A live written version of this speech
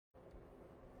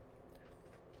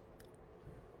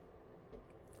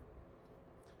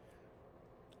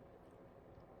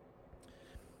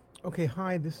Okay,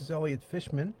 hi, this is Elliot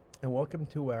Fishman, and welcome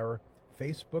to our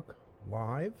Facebook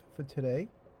Live for today.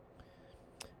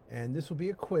 And this will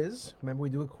be a quiz. Remember, we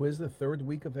do a quiz the third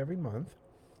week of every month.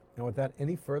 And without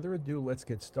any further ado, let's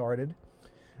get started.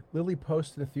 Lily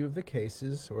posted a few of the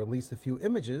cases, or at least a few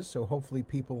images, so hopefully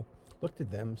people looked at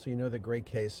them so you know they're great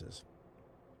cases.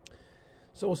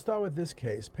 So we'll start with this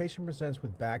case. Patient presents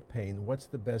with back pain. What's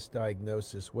the best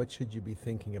diagnosis? What should you be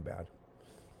thinking about?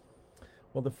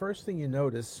 Well, the first thing you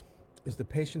notice is the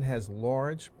patient has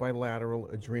large bilateral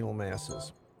adrenal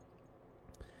masses.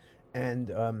 And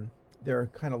they're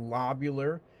kind of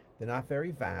lobular, they're not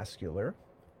very vascular.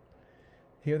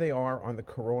 Here they are on the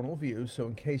coronal view. So,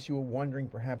 in case you were wondering,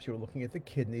 perhaps you were looking at the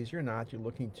kidneys, you're not. You're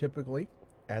looking typically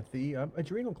at the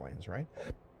adrenal glands, right?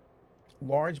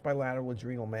 Large bilateral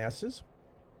adrenal masses,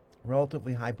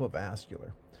 relatively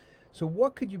hypovascular. So,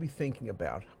 what could you be thinking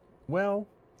about? Well,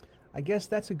 I guess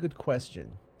that's a good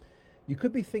question. You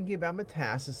could be thinking about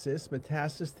metastasis.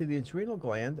 Metastasis to the adrenal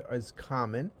gland is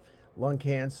common. Lung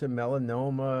cancer,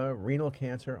 melanoma, renal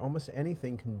cancer, almost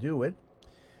anything can do it.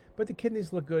 But the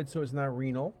kidneys look good, so it's not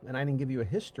renal. And I didn't give you a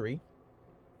history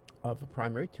of a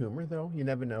primary tumor, though. You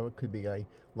never know. It could be a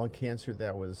lung cancer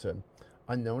that was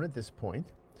unknown at this point.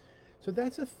 So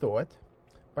that's a thought.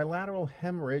 Bilateral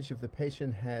hemorrhage, if the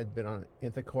patient had been on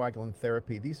anticoagulant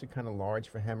therapy, these are kind of large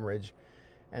for hemorrhage,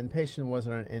 and the patient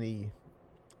wasn't on any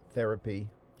therapy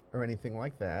or anything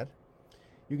like that.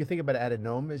 You can think about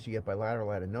adenomas. You get bilateral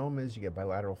adenomas, you get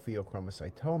bilateral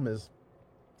pheochromocytomas.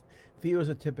 Pheos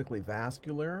are typically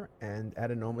vascular, and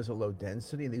adenomas are low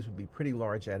density, and these would be pretty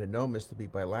large adenomas to be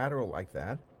bilateral like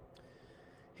that.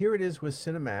 Here it is with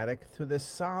cinematic. So there's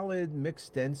solid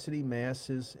mixed density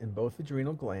masses in both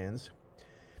adrenal glands.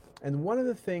 And one of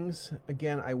the things,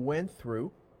 again, I went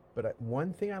through, but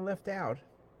one thing I left out,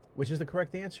 which is the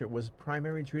correct answer, was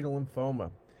primary adrenal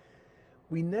lymphoma.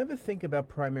 We never think about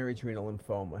primary adrenal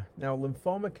lymphoma. Now,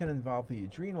 lymphoma can involve the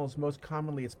adrenals. Most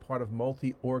commonly, it's part of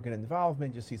multi organ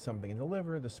involvement. You see something in the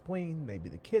liver, the spleen, maybe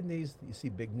the kidneys, you see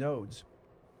big nodes.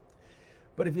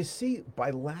 But if you see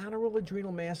bilateral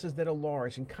adrenal masses that are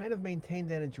large and kind of maintain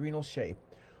that adrenal shape,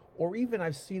 or even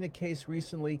I've seen a case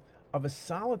recently of a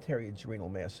solitary adrenal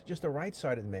mass, just a right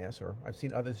sided mass, or I've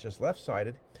seen others just left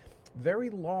sided, very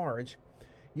large.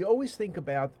 You always think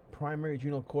about primary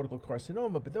adrenal cortical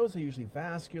carcinoma, but those are usually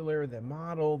vascular, they're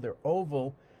mottled, they're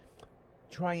oval.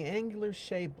 Triangular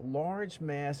shape, large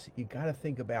mass, you got to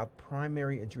think about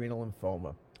primary adrenal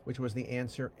lymphoma, which was the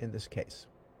answer in this case.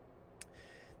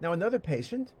 Now, another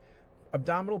patient,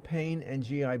 abdominal pain and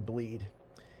GI bleed.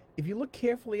 If you look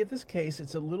carefully at this case,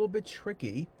 it's a little bit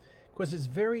tricky because it's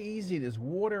very easy. There's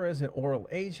water as an oral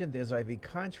agent, there's IV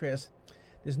contrast.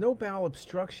 There's no bowel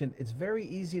obstruction. It's very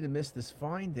easy to miss this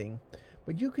finding,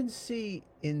 but you can see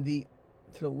to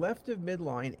the left of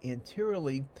midline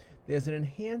anteriorly, there's an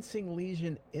enhancing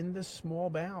lesion in the small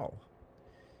bowel.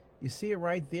 You see it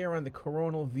right there on the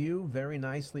coronal view, very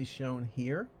nicely shown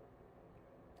here.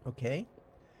 Okay,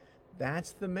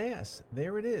 that's the mass.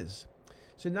 There it is.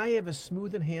 So now you have a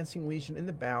smooth enhancing lesion in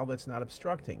the bowel that's not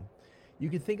obstructing. You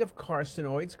can think of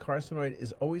carcinoids. Carcinoid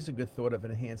is always a good thought of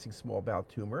an enhancing small bowel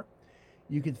tumor.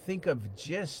 You can think of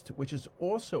GIST, which is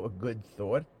also a good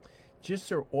thought.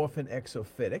 GISTs are often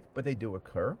exophytic, but they do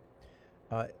occur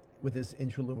with this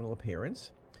intraluminal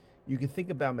appearance. You can think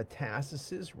about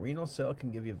metastasis. Renal cell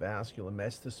can give you vascular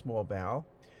mess to small bowel.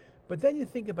 But then you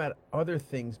think about other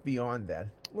things beyond that.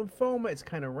 Lymphoma, it's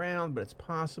kind of round, but it's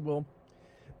possible.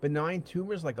 Benign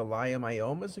tumors like a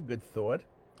leiomyoma is a good thought.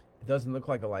 It doesn't look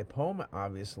like a lipoma,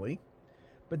 obviously.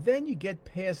 But then you get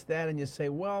past that and you say,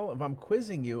 well, if I'm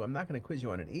quizzing you, I'm not going to quiz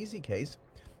you on an easy case.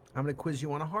 I'm going to quiz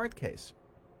you on a hard case.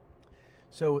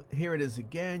 So here it is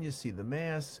again. You see the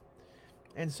mass.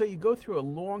 And so you go through a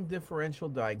long differential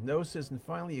diagnosis, and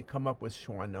finally you come up with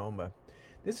schwannoma.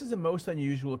 This is a most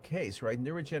unusual case, right?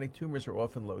 Neurogenic tumors are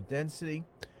often low density,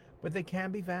 but they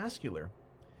can be vascular.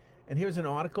 And here's an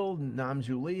article, Nam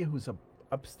Julie, who's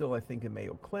up still, I think, in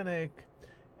Mayo Clinic,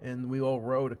 and we all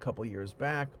wrote a couple years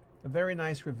back a very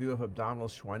nice review of abdominal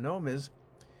schwannomas,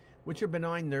 which are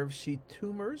benign nerve sheath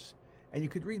tumors. And you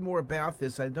could read more about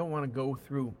this. I don't want to go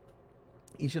through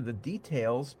each of the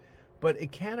details, but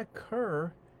it can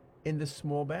occur in the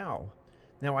small bowel.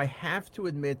 Now, I have to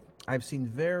admit, I've seen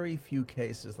very few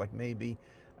cases, like maybe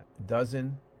a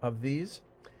dozen of these.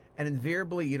 And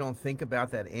invariably, you don't think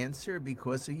about that answer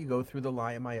because you go through the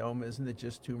leiomyomas and the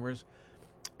GIST tumors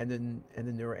and the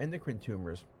neuroendocrine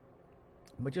tumors.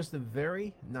 But just a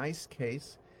very nice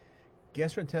case.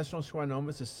 Gastrointestinal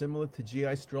schwannomas is similar to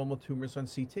GI stromal tumors on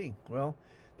CT. Well,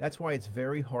 that's why it's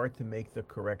very hard to make the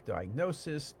correct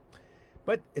diagnosis.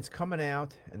 But it's coming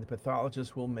out, and the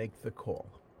pathologist will make the call.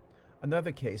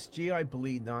 Another case, GI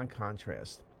bleed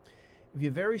non-contrast. If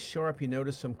you're very sharp, you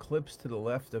notice some clips to the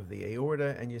left of the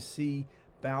aorta, and you see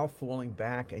bowel falling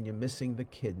back, and you're missing the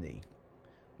kidney.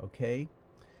 Okay?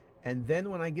 And then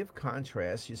when I give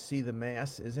contrast, you see the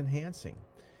mass is enhancing.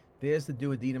 There's the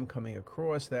duodenum coming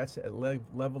across. That's at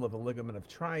level of the ligament of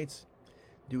Treitz.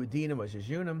 Duodenum or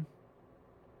jejunum.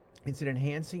 It's an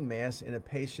enhancing mass in a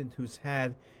patient who's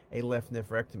had a left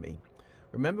nephrectomy.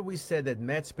 Remember we said that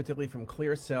Mets, particularly from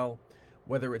clear cell,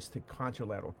 whether it's to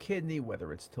contralateral kidney,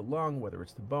 whether it's to lung, whether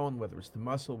it's to bone, whether it's to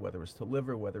muscle, whether it's to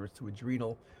liver, whether it's to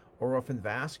adrenal, or often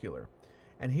vascular.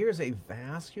 And here's a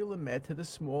vascular Met to the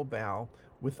small bowel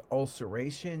with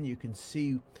ulceration. You can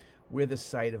see where the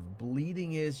site of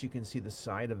bleeding is. You can see the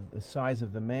size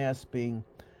of the mass being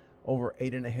over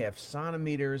 8.5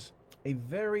 centimeters. A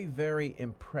very, very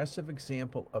impressive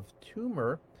example of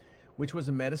tumor, which was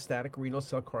a metastatic renal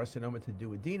cell carcinoma to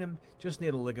duodenum, just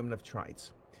near the ligament of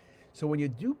Treitz. So when you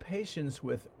do patients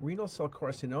with renal cell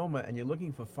carcinoma and you're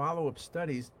looking for follow-up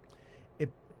studies,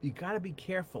 you got to be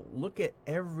careful. Look at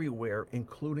everywhere,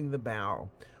 including the bowel.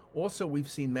 Also, we've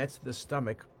seen Mets to the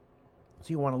stomach, so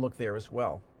you want to look there as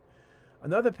well.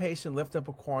 Another patient, left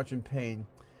upper quadrant pain.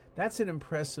 That's an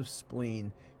impressive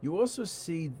spleen. You also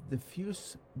see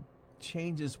diffuse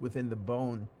changes within the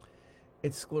bone.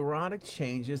 It's sclerotic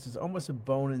changes. It's almost a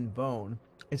bone in bone.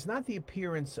 It's not the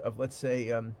appearance of, let's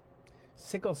say,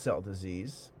 sickle cell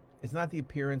disease. It's not the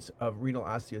appearance of renal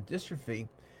osteodystrophy.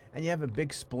 And you have a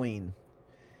big spleen.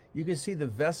 You can see the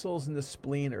vessels in the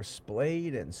spleen are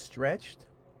splayed and stretched.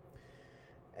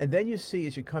 And then you see,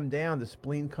 as you come down, the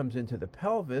spleen comes into the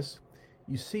pelvis.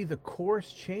 You see the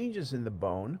coarse changes in the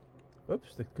bone.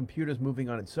 Oops, the computer's moving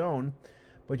on its own.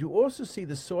 But you also see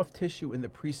the soft tissue in the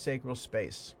presacral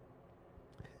space.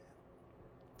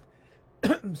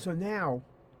 So now,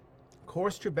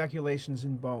 coarse trabeculations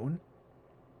in bone,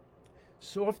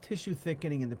 soft tissue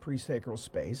thickening in the presacral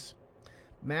space,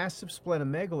 massive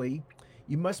splenomegaly.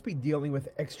 You must be dealing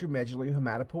with extramedullary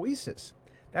hematopoiesis.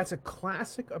 That's a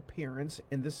classic appearance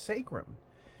in the sacrum.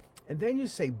 And then you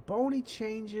say bony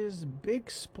changes, big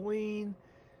spleen,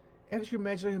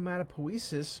 extramedullary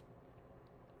hematopoiesis.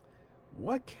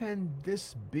 What can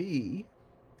this be?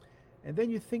 And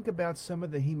then you think about some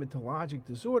of the hematologic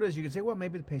disorders. You can say, well,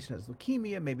 maybe the patient has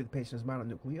leukemia, maybe the patient has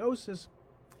mononucleosis.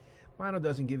 Mono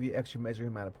doesn't give you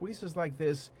extramedullary hematopoiesis like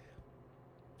this.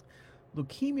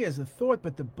 Leukemia is a thought,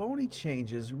 but the bony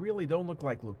changes really don't look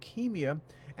like leukemia.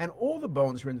 And all the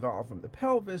bones are involved, from the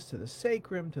pelvis to the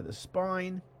sacrum to the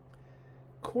spine.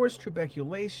 Coarse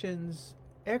trabeculations,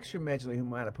 extramedullary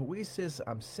hematopoiesis.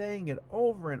 I'm saying it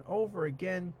over and over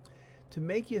again to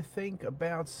make you think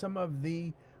about some of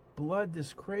the blood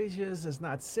dyscrasias. It's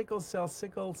not sickle cell.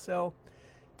 Sickle cell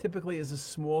typically is a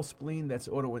small spleen that's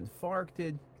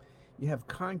autoinfarcted. You have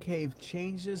concave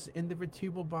changes in the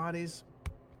vertebral bodies.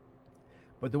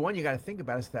 But the one you got to think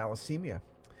about is thalassemia.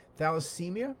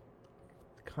 Thalassemia,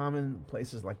 common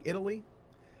places like Italy,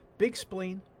 big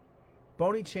spleen,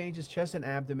 bony changes, chest and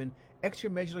abdomen,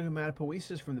 extramedullary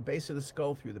hematopoiesis from the base of the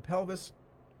skull through the pelvis,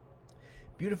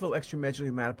 beautiful extramedullary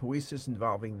hematopoiesis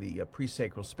involving the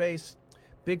presacral space,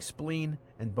 big spleen,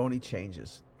 and bony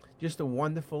changes. Just a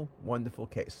wonderful, wonderful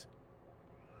case.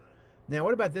 Now,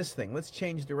 what about this thing? Let's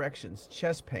change directions.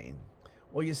 Chest pain.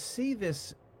 Well, you see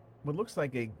this, what looks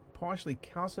like a partially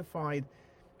calcified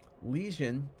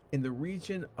lesion in the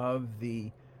region of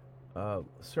the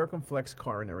circumflex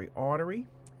coronary artery.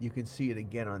 You can see it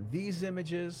again on these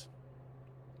images.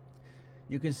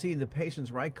 You can see the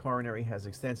patient's right coronary has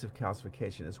extensive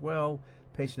calcification as well.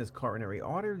 Patient has coronary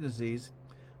artery disease.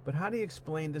 But how do you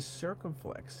explain the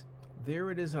circumflex?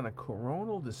 There it is on a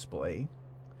coronal display.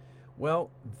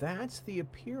 Well, that's the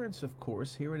appearance, of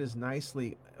course. Here it is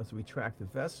nicely as we track the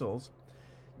vessels.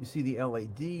 You see the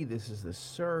LAD, this is the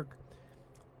circ.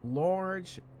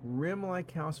 Large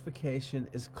rim-like calcification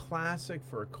is classic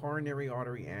for a coronary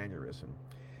artery aneurysm.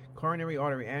 Coronary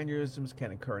artery aneurysms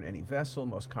can occur in any vessel,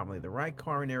 most commonly the right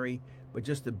coronary, but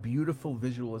just a beautiful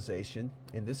visualization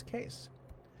in this case.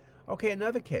 Okay,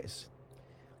 another case.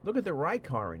 Look at the right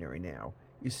coronary now.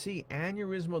 You see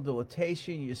aneurysmal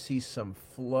dilatation, you see some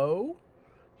flow.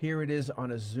 Here it is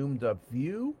on a zoomed up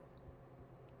view.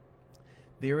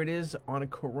 There it is on a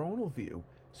coronal view.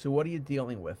 So what are you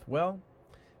dealing with? Well,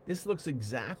 this looks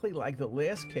exactly like the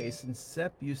last case,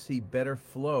 except you see better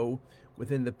flow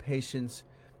within the patient's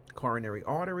coronary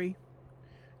artery.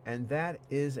 And that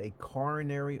is a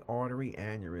coronary artery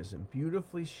aneurysm,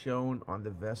 beautifully shown on the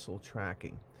vessel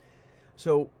tracking.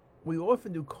 So we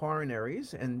often do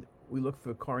coronaries, and we look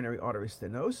for coronary artery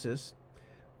stenosis.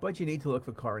 But you need to look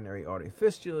for coronary artery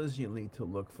fistulas. You need to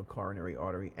look for coronary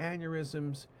artery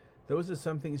aneurysms. Those are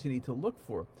some things you need to look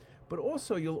for. But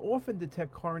also, you'll often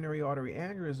detect coronary artery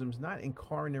aneurysms not in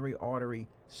coronary artery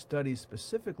studies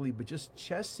specifically, but just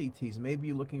chest CTs. Maybe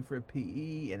you're looking for a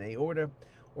PE, an aorta,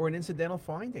 or an incidental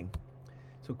finding.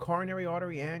 So coronary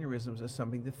artery aneurysms are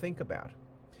something to think about.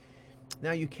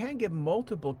 Now, you can get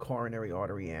multiple coronary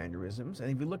artery aneurysms,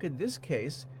 and if you look at this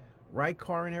case, right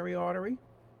coronary artery,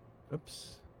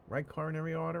 right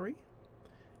coronary artery,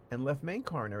 and left main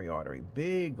coronary artery,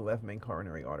 big left main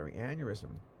coronary artery aneurysm.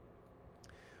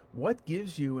 What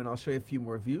gives you, and I'll show you a few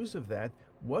more views of that,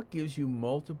 what gives you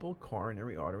multiple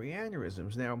coronary artery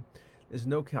aneurysms? Now, there's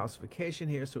no calcification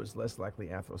here, so it's less likely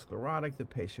atherosclerotic. The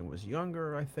patient was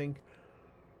younger, I think.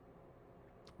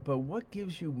 But what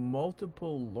gives you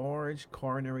multiple large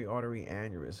coronary artery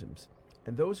aneurysms?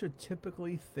 And those are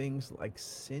typically things like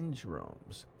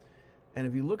syndromes. And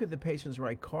if you look at the patient's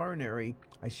right coronary,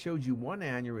 I showed you one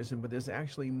aneurysm, but there's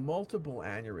actually multiple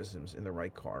aneurysms in the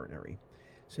right coronary.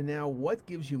 So now what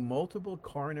gives you multiple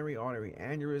coronary artery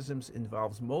aneurysms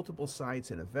involves multiple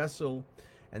sites in a vessel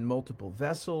and multiple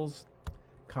vessels?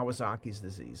 Kawasaki's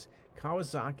disease.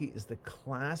 Kawasaki is the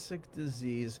classic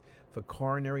disease for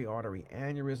coronary artery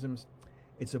aneurysms.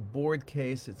 It's a board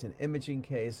case, it's an imaging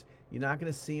case. You're not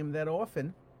going to see them that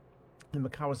often. And the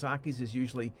Kawasaki's is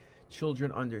usually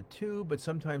children under 2, but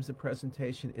sometimes the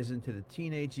presentation is into the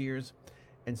teenage years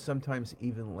and sometimes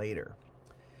even later.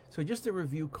 So just to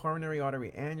review coronary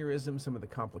artery aneurysm, some of the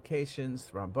complications: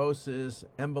 thrombosis,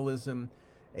 embolism,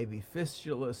 AV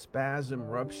fistula, spasm,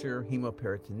 rupture,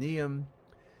 hemoperitoneum.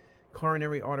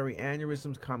 Coronary artery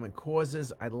aneurysms, common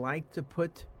causes. I like to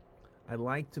put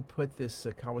this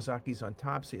Kawasaki's on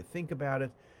top so you think about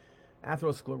it.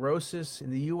 Atherosclerosis. In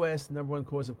the U.S., the number one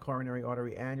cause of coronary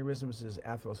artery aneurysms is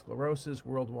atherosclerosis.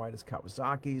 Worldwide, it's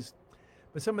Kawasaki's.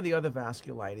 But some of the other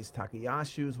vasculitis,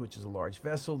 Takayasu's, which is a large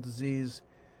vessel disease.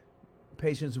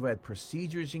 Patients who had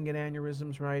procedures, you can get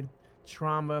aneurysms, right?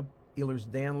 Trauma,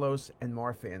 Ehlers-Danlos, and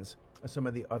Marfan's are some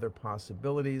of the other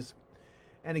possibilities.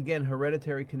 And again,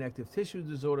 hereditary connective tissue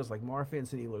disorders like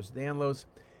Marfan's and Ehlers-Danlos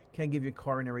can give you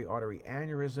coronary artery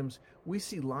aneurysms. We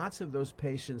see lots of those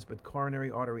patients, but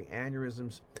coronary artery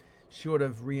aneurysms, short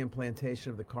of reimplantation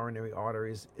of the coronary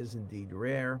arteries, is indeed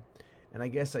rare. And I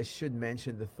guess I should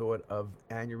mention the thought of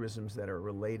aneurysms that are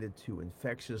related to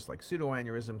infectious, like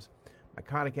pseudoaneurysms,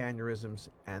 mycotic aneurysms,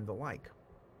 and the like.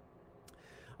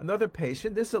 Another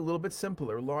patient, this is a little bit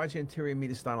simpler, large anterior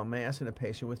mediastinal mass in a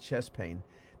patient with chest pain.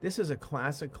 This is a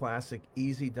classic,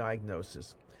 easy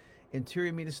diagnosis.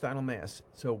 Anterior mediastinal mass.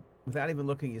 So without even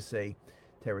looking, you say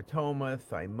teratoma,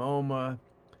 thymoma,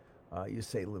 you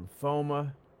say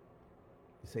lymphoma,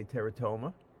 you say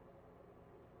teratoma,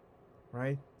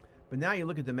 right? But now you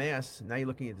look at the mass, now you're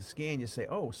looking at the scan, you say,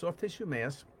 oh, soft tissue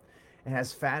mass, it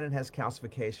has fat and has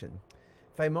calcification.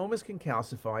 Thymomas can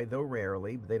calcify, though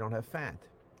rarely, but they don't have fat.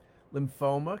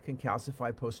 Lymphoma can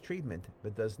calcify post-treatment,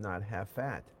 but does not have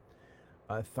fat.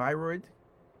 Thyroid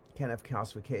can have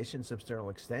calcification, substernal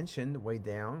extension, way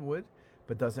downward,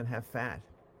 but doesn't have fat.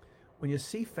 When you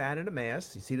see fat in a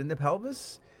mass, you see it in the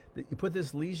pelvis. You put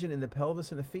this lesion in the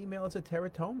pelvis in a female, it's a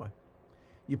teratoma.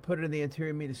 You put it in the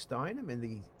anterior mediastinum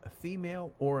in a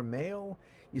female or a male.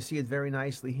 You see it very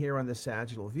nicely here on the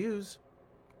sagittal views.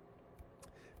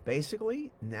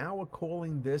 Basically, now we're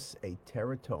calling this a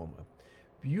teratoma.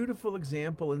 Beautiful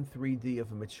example in 3D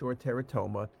of a mature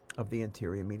teratoma of the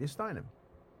anterior mediastinum.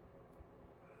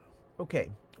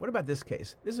 Okay, what about this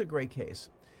case? This is a great case.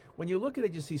 When you look at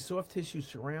it, you see soft tissue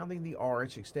surrounding the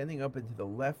arch, extending up into the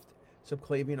left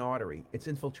subclavian artery. It's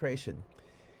infiltration.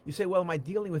 You say, well, am I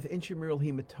dealing with intramural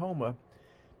hematoma?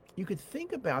 You could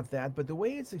think about that, but the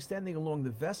way it's extending along the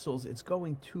vessels, it's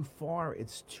going too far,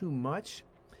 it's too much.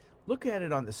 Look at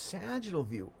it on the sagittal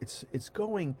view. It's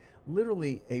going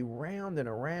literally around and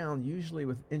around. Usually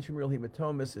with intramural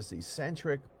hematomas, it's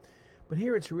eccentric. But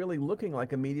here it's really looking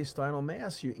like a mediastinal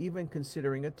mass. You're even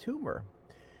considering a tumor.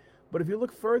 But if you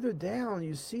look further down,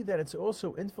 you see that it's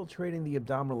also infiltrating the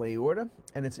abdominal aorta,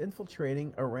 and it's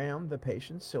infiltrating around the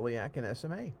patient's celiac and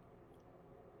SMA.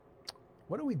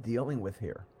 What are we dealing with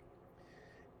here?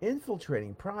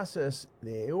 Infiltrating process,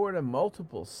 the aorta,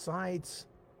 multiple sites.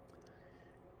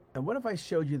 And what if I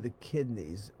showed you the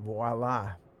kidneys?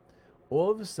 Voila.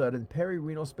 All of a sudden,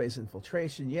 perirenal space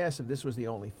infiltration. Yes, if this was the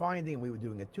only finding, we were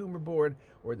doing a tumor board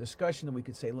or a discussion, then we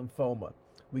could say lymphoma.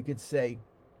 We could say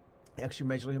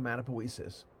extramedullary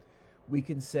hematopoiesis. We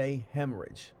can say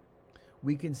hemorrhage.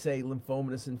 We can say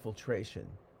lymphomatous infiltration.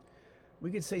 We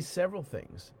could say several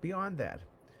things beyond that.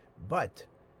 But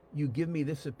you give me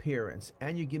this appearance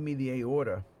and you give me the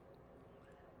aorta,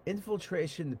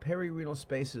 Infiltration, the perirenal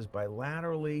spaces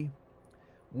bilaterally.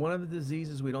 One of the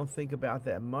diseases we don't think about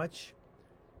that much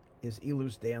is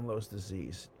Ehlers-Danlos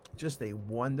disease. Just a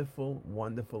wonderful,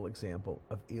 wonderful example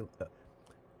of,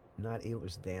 not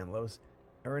Ehlers-Danlos,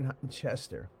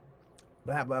 Erdheim-Chester.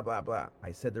 Blah, blah, blah, blah.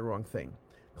 I said the wrong thing.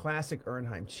 Classic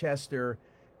Erdheim-Chester.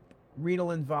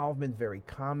 Renal involvement, very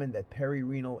common. That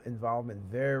perirenal involvement,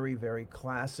 very, very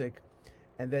classic.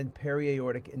 And then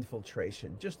periaortic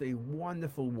infiltration. Just a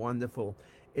wonderful, wonderful,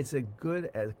 it's as good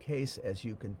a case as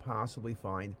you can possibly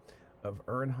find of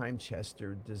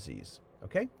Erdheim-Chester disease.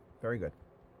 Okay? Very good.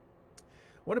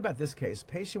 What about this case?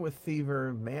 Patient with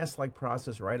fever, mass-like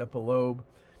process right upper lobe,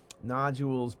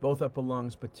 nodules, both upper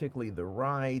lungs, particularly the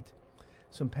right,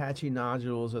 some patchy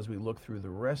nodules as we look through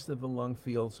the rest of the lung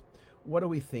fields. What are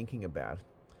we thinking about?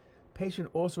 Patient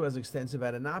also has extensive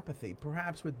adenopathy.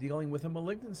 Perhaps we're dealing with a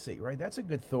malignancy, right? That's a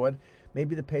good thought.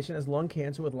 Maybe the patient has lung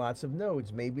cancer with lots of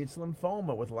nodes. Maybe it's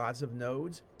lymphoma with lots of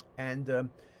nodes and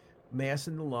mass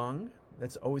in the lung.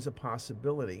 That's always a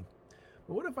possibility.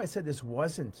 But what if I said this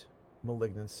wasn't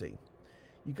malignancy?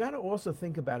 You got to also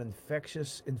think about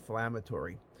infectious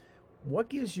inflammatory. What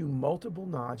gives you multiple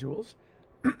nodules,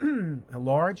 a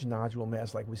large nodule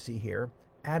mass like we see here,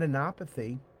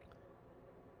 adenopathy,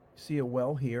 see a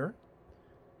well here,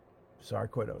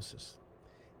 sarcoidosis.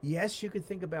 Yes, you could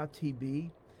think about TB,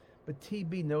 but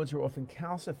TB nodes are often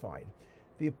calcified.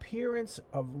 The appearance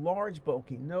of large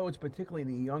bulky nodes, particularly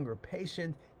in a younger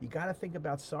patient, you got to think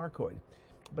about sarcoid.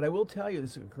 But I will tell you,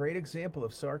 this is a great example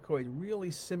of sarcoid really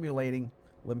simulating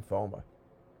lymphoma.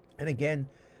 And again,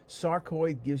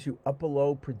 sarcoid gives you upper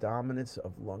lobe predominance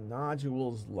of lung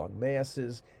nodules, lung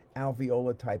masses,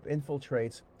 alveolar type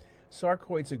infiltrates.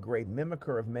 Sarcoid's a great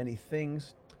mimicker of many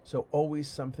things, so always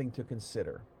something to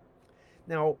consider.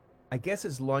 Now, I guess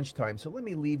it's lunchtime, so let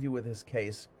me leave you with this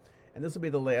case, and this will be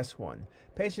the last one.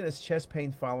 Patient has chest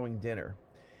pain following dinner.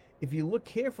 If you look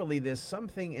carefully, there's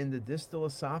something in the distal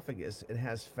esophagus. It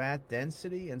has fat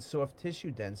density and soft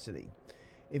tissue density.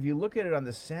 If you look at it on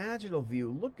the sagittal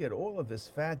view, look at all of this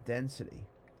fat density.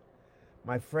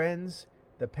 My friends,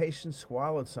 the patient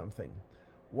swallowed something.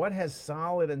 What has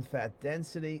solid and fat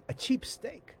density? A cheap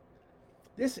steak.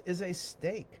 This is a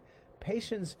steak.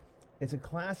 Patients, it's a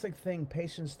classic thing.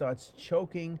 Patient starts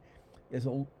choking.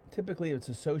 Typically, it's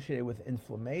associated with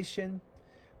inflammation,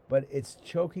 but it's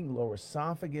choking lower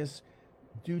esophagus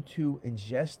due to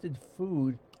ingested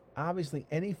food. Obviously,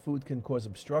 any food can cause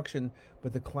obstruction,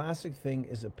 but the classic thing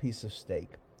is a piece of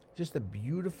steak. Just a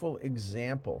beautiful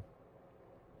example.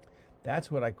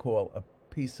 That's what I call a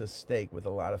piece of steak with a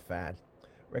lot of fat.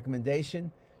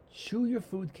 Recommendation, chew your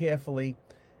food carefully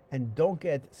and don't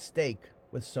get steak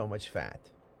with so much fat.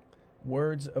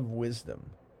 Words of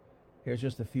wisdom. Here's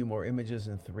just a few more images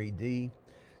in 3D.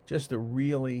 Just a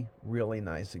really, really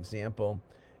nice example.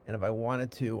 And if I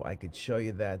wanted to, I could show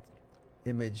you that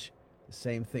image. The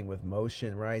same thing with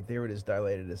motion, right? There it is,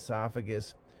 dilated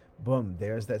esophagus. Boom,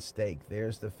 there's that steak.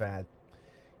 There's the fat.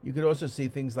 You could also see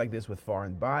things like this with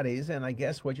foreign bodies. And I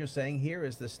guess what you're saying here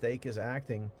is the steak is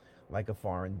acting like a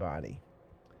foreign body.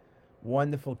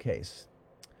 Wonderful case.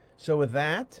 So with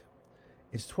that,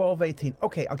 it's 12:18.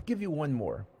 Okay, I'll give you one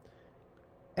more.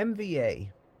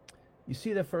 MVA. You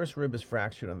see the first rib is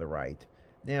fractured on the right.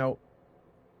 Now,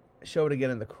 show it again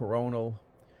in the coronal.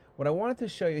 What I wanted to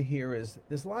show you here is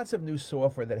there's lots of new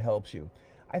software that helps you.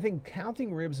 I think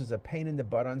counting ribs is a pain in the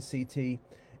butt on CT,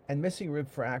 and missing rib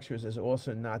fractures is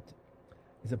also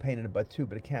is a pain in the butt too,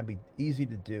 but it can be easy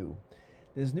to do.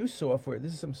 There's new software.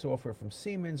 This is some software from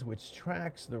Siemens which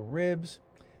tracks the ribs,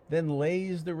 then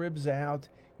lays the ribs out.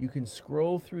 You can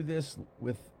scroll through this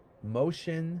with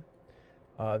motion.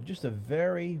 Just a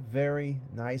very, very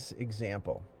nice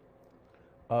example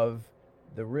of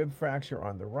the rib fracture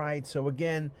on the right. So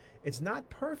again, it's not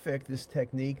perfect, this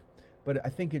technique, but I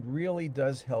think it really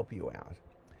does help you out.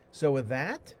 So with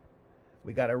that,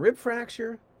 we got a rib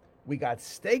fracture, we got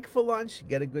steak for lunch,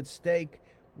 get a good steak.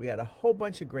 We had a whole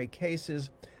bunch of great cases.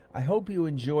 I hope you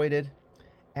enjoyed it.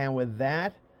 And with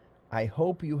that, I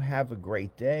hope you have a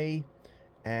great day,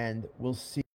 and we'll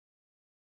see